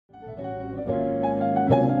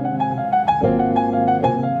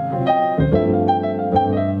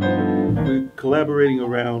collaborating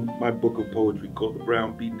around my book of poetry called the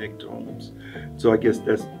Beatnik Tomes. So I guess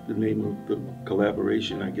that's the name of the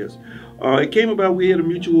collaboration, I guess. It came about, we had a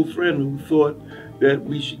mutual friend who thought that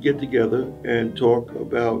we should get together and talk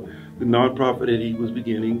about the nonprofit that he was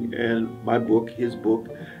beginning and my book, his book,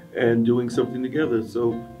 and doing something together.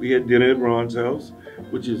 So we had dinner at Ron's house,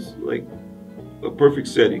 which is like a perfect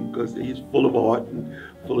setting because he's full of art and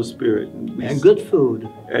full of spirit. And good food.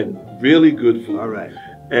 And really good food. All right.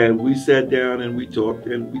 And we sat down and we talked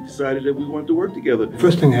and we decided that we wanted to work together.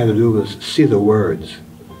 First thing I had to do was see the words.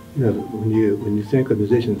 You know, when you think of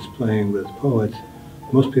musicians playing with poets,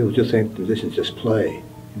 most people just think musicians just play.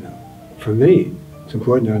 You know, for me, it's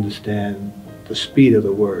important to understand the speed of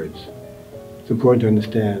the words. It's important to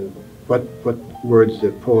understand what words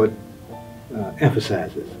the poet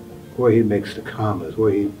emphasizes, where he makes the commas,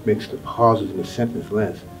 where he makes the pauses in the sentence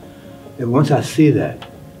length. And once I see that,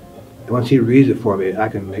 and once he reads it for me, I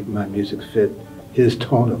can make my music fit his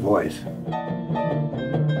tone of voice.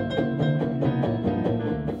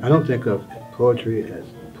 I don't think of poetry as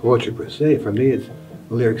poetry per se. For me, it's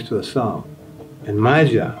lyrics to a song. And my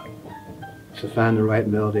job is to find the right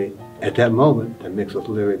melody at that moment that makes those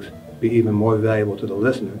lyrics be even more valuable to the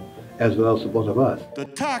listener, as well as to both of us. The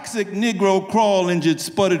toxic Negro crawl into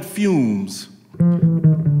sputtered fumes.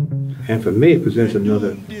 And for me, it presents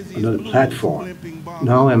another platform.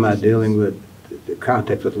 Not only am I dealing with the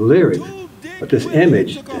context of the lyrics, but this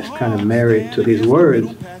image that's kind of married to these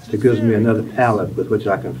words that gives me another palette with which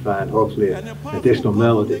I can find hopefully an additional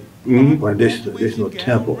melody, or additional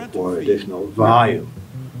tempo, or additional volume,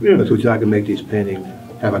 with which I can make these paintings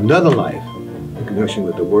have another life in connection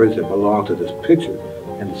with the words that belong to this picture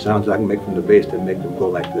and the sounds I can make from the bass that make them go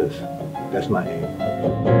like this. That's my aim.